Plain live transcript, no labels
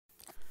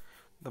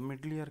The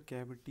medullary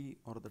cavity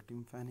or the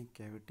tympanic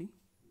cavity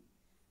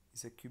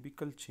is a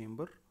cubical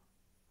chamber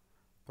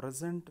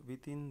present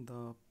within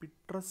the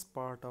petrous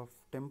part of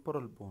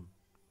temporal bone.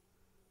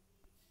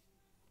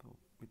 So,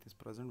 it is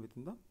present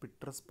within the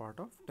petrous part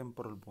of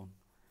temporal bone.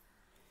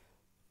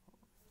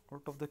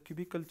 Out of the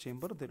cubical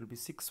chamber there will be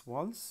 6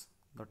 walls,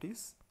 that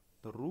is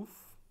the roof,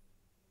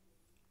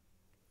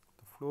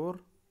 the floor,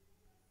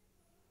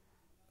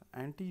 the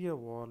anterior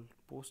wall,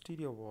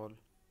 posterior wall,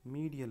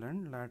 medial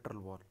and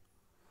lateral wall.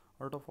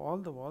 Out of all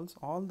the walls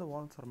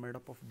are made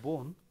up of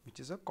bone, which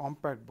is a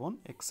compact bone,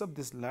 except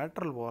this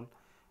lateral wall,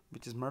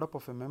 which is made up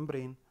of a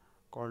membrane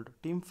called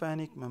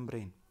tympanic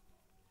membrane.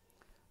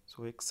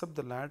 So except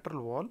the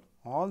lateral wall,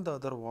 all the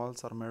other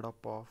walls are made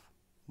up of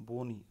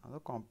bony, the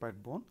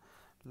compact bone.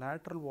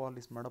 Lateral wall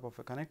is made up of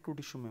a connective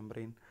tissue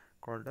membrane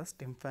called as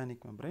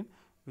tympanic membrane,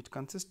 which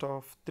consists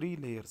of 3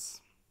 layers.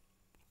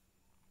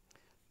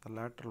 The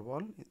lateral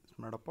wall is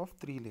made up of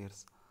 3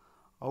 layers.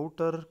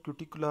 Outer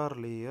cuticular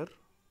layer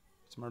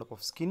is made up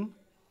of skin,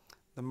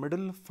 the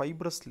middle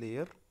fibrous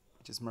layer,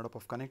 which is made up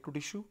of connective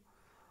tissue,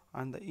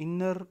 and the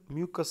inner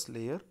mucous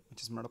layer,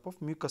 which is made up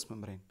of mucous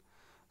membrane.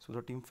 So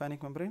the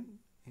tympanic membrane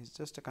is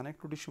just a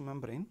connective tissue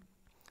membrane,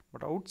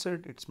 but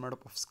outside it's made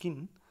up of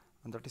skin,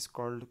 and that is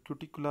called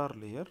cuticular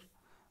layer.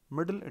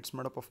 Middle it's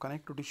made up of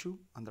connective tissue,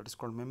 and that is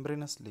called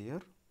membranous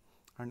layer,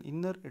 and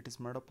inner it is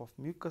made up of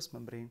mucous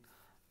membrane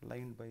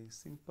lined by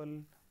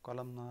simple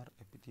columnar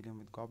epithelium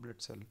with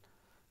goblet cell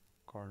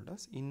called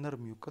as inner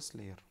mucous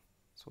layer.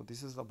 So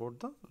this is about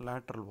the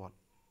lateral wall.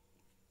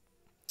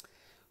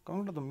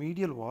 Coming to the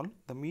medial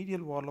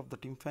wall of the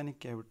tympanic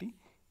cavity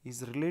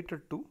is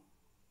related to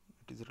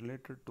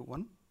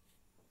one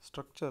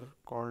structure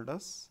called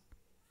as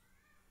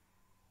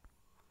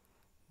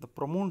the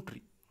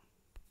promontory.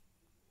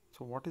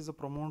 So what is the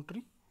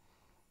promontory?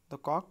 The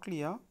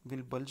cochlea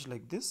will bulge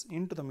like this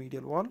into the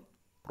medial wall,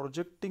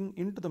 projecting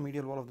into the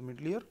medial wall of the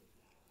middle ear.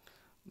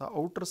 The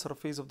outer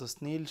surface of the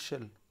snail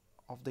shell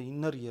of the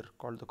inner ear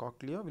called the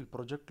cochlea will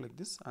project like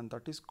this, and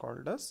that is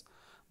called as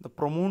the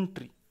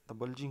promontory, the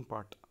bulging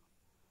part.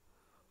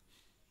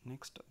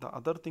 Next, the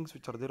other things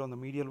which are there on the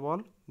medial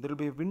wall, there will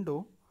be a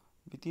window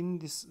within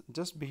this,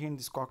 just behind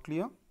this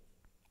cochlea.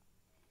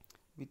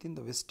 Within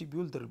the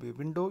vestibule there will be a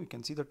window. You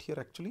can see that here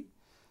actually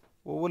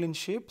oval in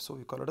shape, so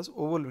we call it as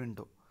oval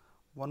window.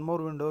 One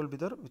more window will be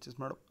there which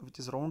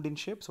is round in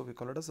shape, so we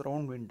call it as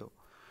round window.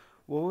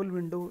 Oval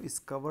window is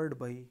covered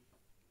by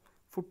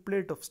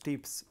footplate of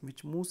stapes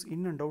which moves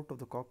in and out of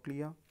the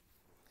cochlea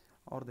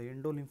or the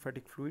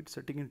endolymphatic fluid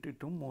setting it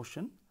into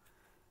motion,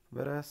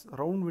 whereas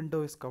round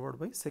window is covered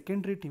by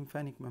secondary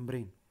tympanic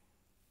membrane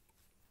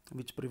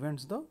which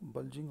prevents the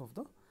bulging of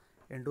the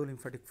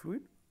endolymphatic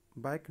fluid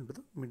back into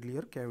the middle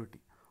ear cavity.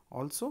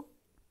 Also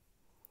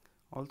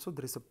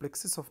there is a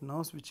plexus of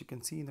nerves which you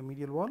can see in the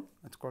medial wall.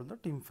 It's called the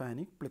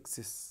tympanic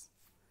plexus.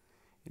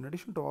 In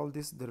addition to all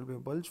this, there will be a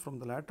bulge from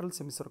the lateral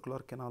semicircular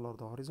canal or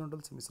the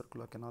horizontal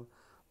semicircular canal,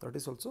 that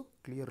is also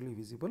clearly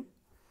visible,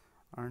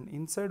 and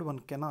inside one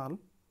canal,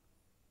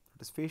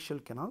 that is facial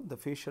canal, the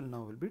facial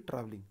nerve will be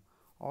traveling.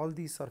 All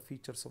these are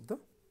features of the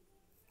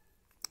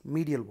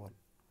medial wall.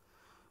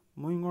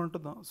 Moving on to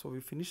the, so we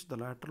finished the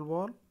lateral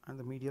wall and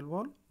the medial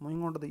wall.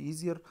 Moving on to the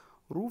easier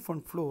roof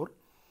and floor.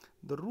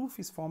 The roof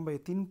is formed by a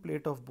thin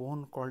plate of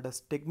bone called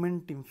as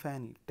Tegmen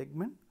tympani.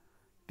 Tegmen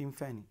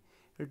tympani.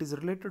 It is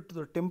related to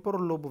the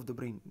temporal lobe of the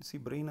brain. You see,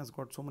 brain has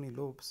got so many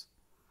lobes.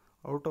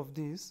 Out of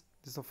this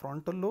is a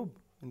frontal lobe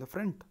in the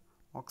front,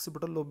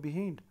 occipital lobe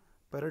behind,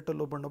 parietal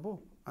lobe and above,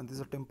 and this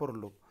is a temporal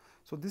lobe.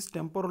 So this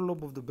temporal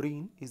lobe of the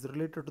brain is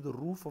related to the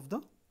roof of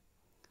the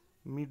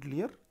middle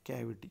ear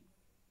cavity.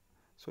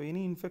 So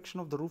any infection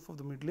of the roof of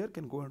the middle ear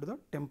can go into the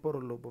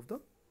temporal lobe of the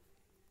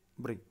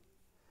brain.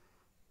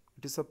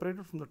 It is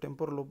separated from the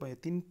temporal lobe by a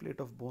thin plate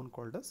of bone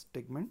called as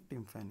Tegmen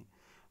tympani.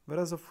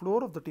 Whereas the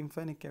floor of the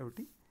tympanic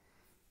cavity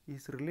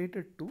is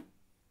related to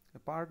a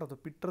part of the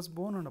petrous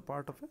bone and a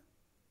part of a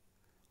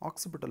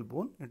occipital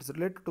bone. It is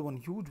related to one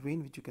huge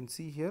vein which you can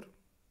see here.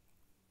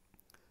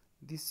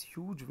 This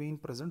huge vein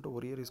present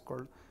over here is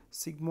called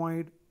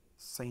sigmoid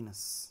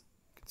sinus.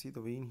 You can see the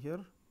vein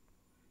here.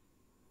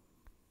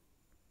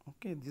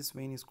 Okay, this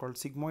vein is called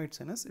sigmoid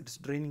sinus. It is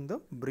draining the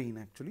brain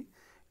actually.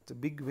 It's a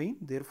big vein,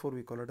 therefore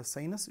we call it a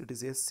sinus. It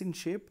is S in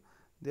shape,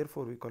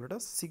 therefore we call it a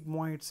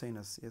sigmoid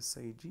sinus.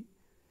 S-I-G-M-O-I-D,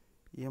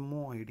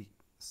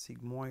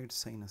 sigmoid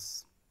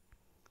sinus.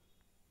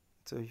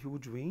 It's a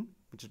huge vein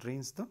which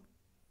drains the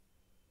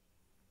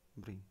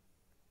brain.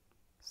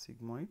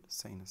 Sigmoid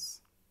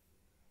sinus.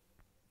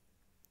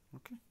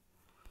 Okay,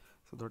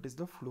 so that is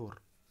the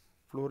floor.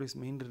 Floor is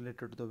mainly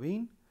related to the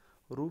vein.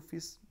 Roof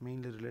is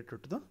mainly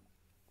related to the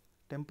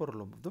temporal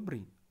lobe of the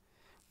brain.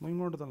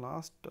 Moving on to the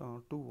last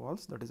 2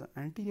 walls, that is the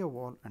anterior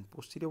wall and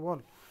posterior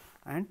wall.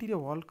 Anterior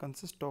wall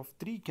consists of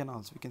 3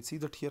 canals. We can see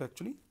that here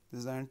actually. This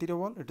is the anterior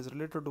wall. It is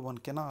related to one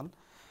canal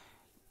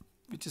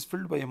which is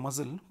filled by a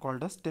muscle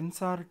called as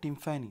tensor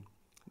tympani.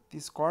 It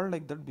is called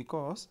like that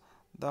because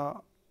the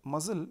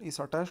muscle is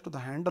attached to the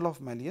handle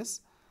of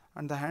malleus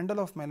and the handle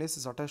of malleus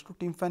is attached to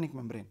tympanic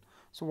membrane.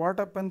 So what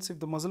happens if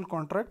the muscle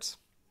contracts?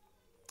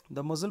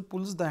 The muscle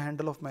pulls the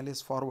handle of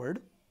malleus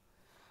forward,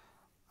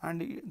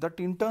 and that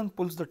in turn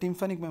pulls the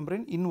tympanic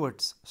membrane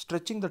inwards,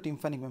 stretching the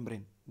tympanic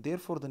membrane.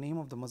 Therefore, the name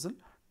of the muscle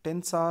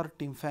tensor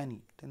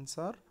tympani.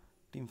 Tensor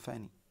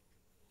tympani.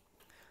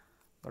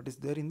 That is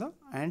there in the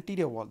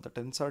anterior wall, the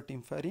tensor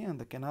tympani and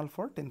the canal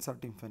for tensor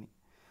tympani.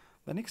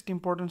 The next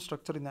important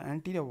structure in the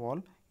anterior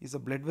wall is a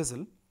blood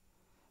vessel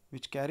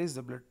which carries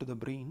the blood to the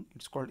brain.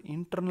 It's called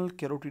internal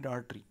carotid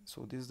artery.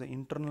 So this is the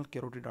internal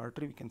carotid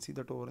artery. We can see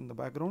that over in the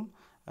background.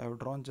 I have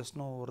drawn just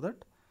now over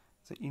that.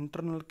 The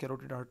internal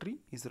carotid artery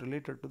is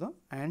related to the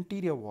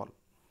anterior wall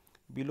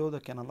below the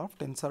canal of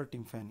tensor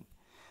tympani.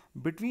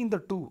 Between the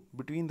two,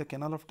 between the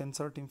canal of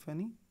tensor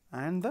tympani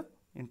and the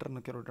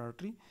internal carotid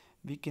artery,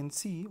 we can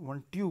see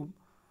one tube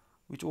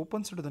which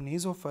opens to the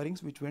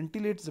nasopharynx, which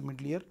ventilates the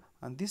middle ear,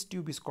 and this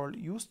tube is called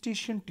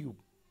eustachian tube.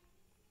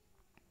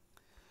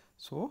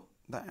 So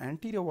the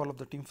anterior wall of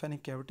the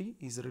tympanic cavity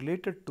is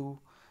related to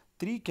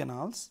three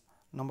canals.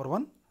 Number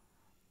one,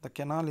 the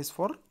canal is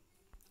for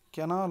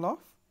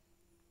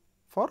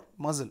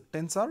muscle,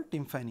 tensor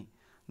tympani.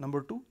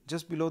 Number two,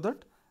 just below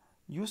that,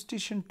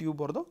 eustachian tube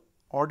or the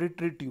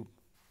auditory tube.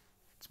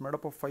 It's made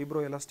up of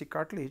fibroelastic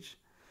cartilage.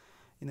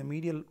 In the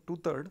medial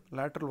 2/3,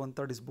 lateral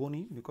 1/3 is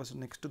bony because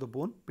next to the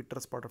bone,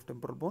 petrous part of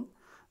temporal bone.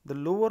 The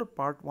lower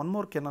part, one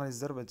more canal is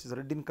there which is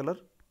red in color,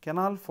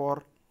 canal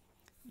for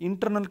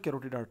internal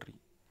carotid artery,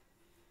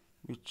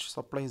 which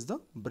supplies the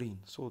brain.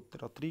 So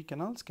there are three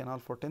canals: canal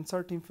for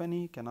tensor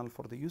tympani, canal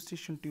for the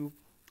eustachian tube,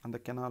 and the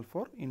canal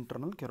for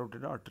internal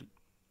carotid artery.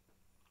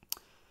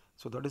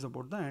 So that is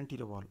about the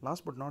anterior wall.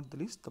 Last but not the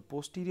least, the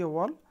posterior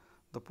wall.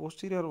 The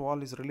posterior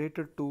wall is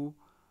related to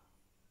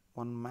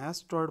one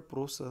mastoid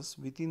process.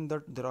 Within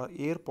that there are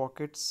air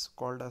pockets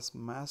called as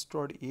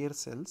mastoid air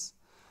cells.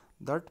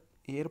 That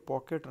air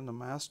pocket and the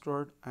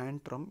mastoid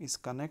antrum is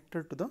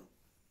connected to the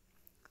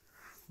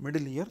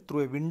middle ear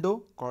through a window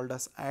called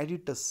as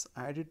Aditus.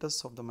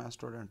 Aditus of the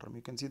mastoid antrum.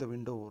 You can see the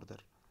window over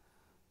there.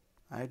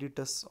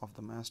 Aditus of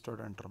the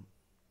mastoid antrum.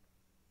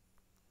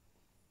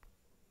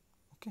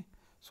 Okay.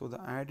 So the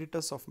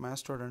Aditus of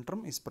mastoid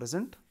antrum is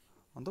present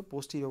on the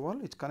posterior wall,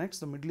 which connects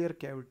the middle ear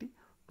cavity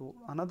to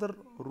another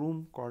room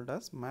called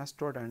as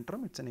mastoid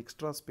antrum. It's an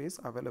extra space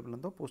available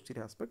in the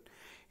posterior aspect.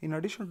 In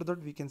addition to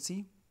that, we can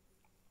see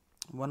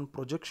one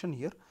projection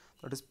here,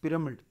 that is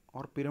pyramid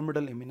or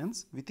pyramidal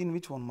eminence, within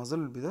which one muscle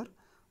will be there.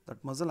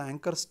 That muscle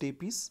anchors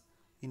stapes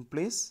in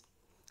place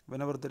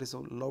whenever there is a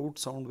loud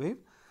sound wave.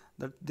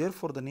 That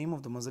therefore the name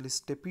of the muscle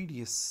is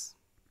stapedius.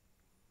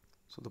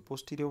 So the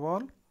posterior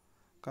wall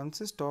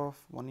consists of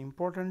one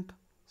important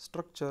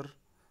structure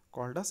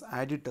called as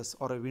Aditus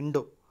or a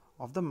window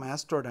of the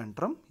mastoid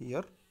antrum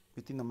here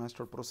within the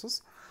mastoid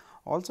process.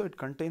 Also it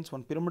contains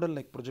one pyramidal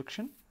like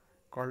projection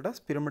called as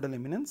pyramidal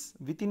eminence,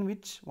 within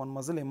which one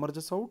muscle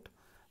emerges out.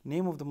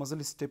 Name of the muscle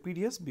is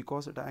stapedius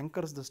because it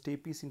anchors the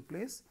stapes in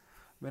place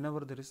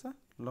whenever there is a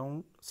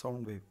loud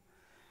sound wave.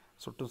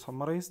 So to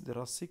summarize, there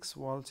are 6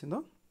 walls in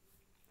the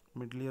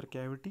middle ear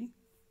cavity.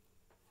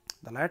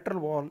 The lateral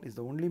wall is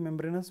the only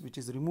membranous which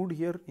is removed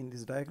here in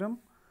this diagram.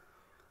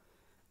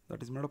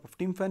 That is made up of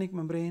tympanic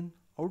membrane,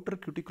 outer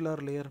cuticular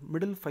layer,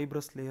 middle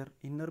fibrous layer,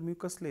 inner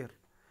mucous layer.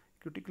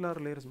 Cuticular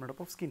layer is made up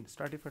of skin,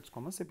 stratified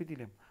squamous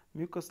epithelium.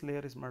 Mucous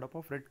layer is made up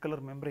of red color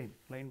membrane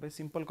lined by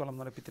simple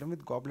columnar epithelium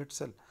with goblet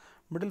cell.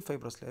 Middle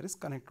fibrous layer is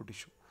connective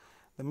tissue.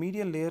 The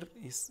medial layer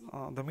is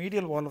the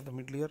medial wall of the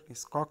middle ear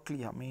is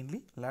cochlea,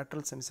 mainly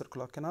lateral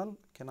semicircular canal,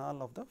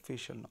 canal of the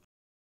facial nerve.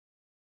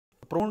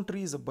 The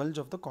promontory is a bulge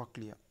of the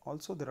cochlea.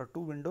 Also there are 2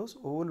 windows,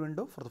 oval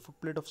window for the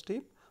footplate of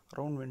stape,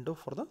 round window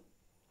for the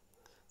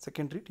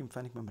secondary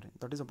tympanic membrane.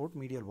 That is about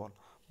medial wall.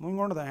 Moving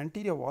on to the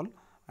anterior wall.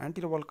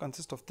 Anterior wall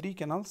consists of 3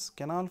 canals: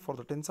 canal for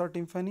the tensor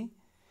tympani,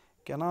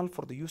 canal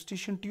for the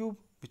eustachian tube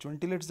which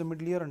ventilates the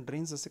middle ear and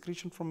drains the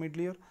secretion from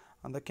middle ear,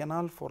 and the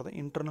canal for the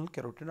internal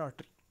carotid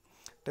artery.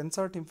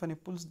 Tensor tympani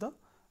pulls the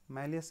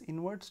malleus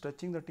inward,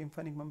 stretching the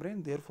tympanic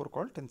membrane, therefore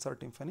called tensor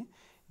tympani.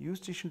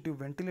 Eustachian tube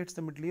ventilates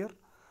the middle ear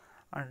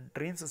and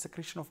drains the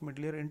secretion of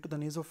middle ear into the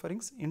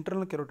nasopharynx.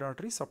 Internal carotid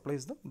artery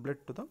supplies the blood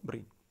to the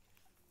brain.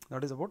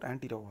 That is about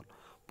anterior wall.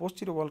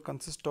 Posterior wall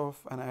consists of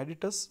an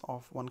Aditus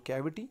of one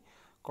cavity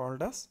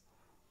called as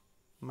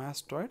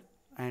mastoid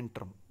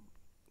antrum.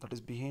 That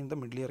is behind the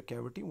middle ear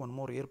cavity. One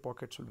more air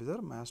pockets will be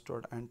there.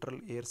 Mastoid antral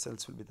air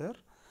cells will be there.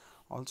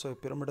 Also a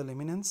pyramidal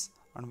eminence,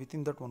 and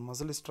within that one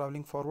muscle is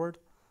traveling forward.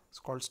 It's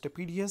called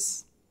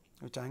stapedius,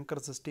 which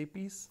anchors the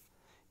stapes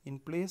in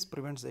place,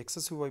 prevents the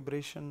excessive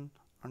vibration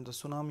and the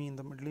tsunami in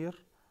the middle ear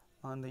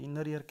and the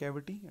inner ear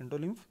cavity,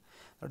 endolymph.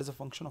 That is a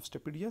function of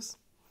stapedius.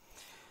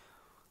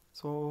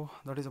 So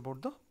that is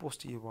about the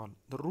posterior wall.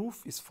 The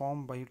roof is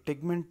formed by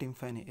Tegmen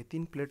tympani, a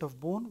thin plate of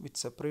bone which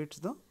separates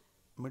the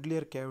middle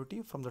ear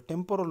cavity from the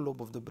temporal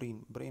lobe of the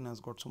brain. Brain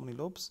has got so many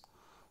lobes.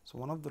 So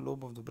one of the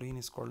lobe of the brain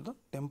is called the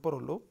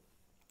temporal lobe.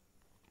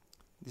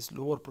 This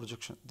lower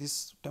projection,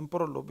 this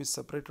temporal lobe is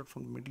separated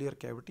from the middle ear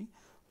cavity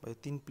by a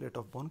thin plate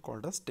of bone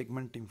called as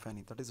Tegmen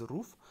tympani. That is a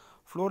roof.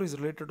 Floor is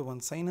related to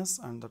one sinus,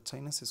 and that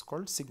sinus is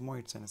called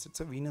sigmoid sinus. It's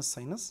a venous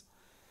sinus.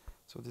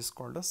 So this is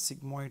called a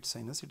sigmoid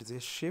sinus. It is a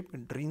shape,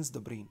 it drains the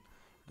brain.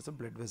 It is a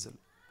blood vessel.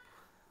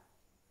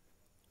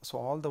 So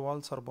all the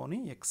walls are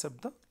bony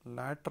except the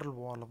lateral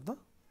wall of the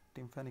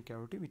tympanic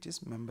cavity, which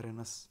is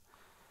membranous.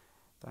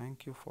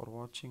 Thank you for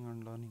watching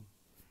and learning.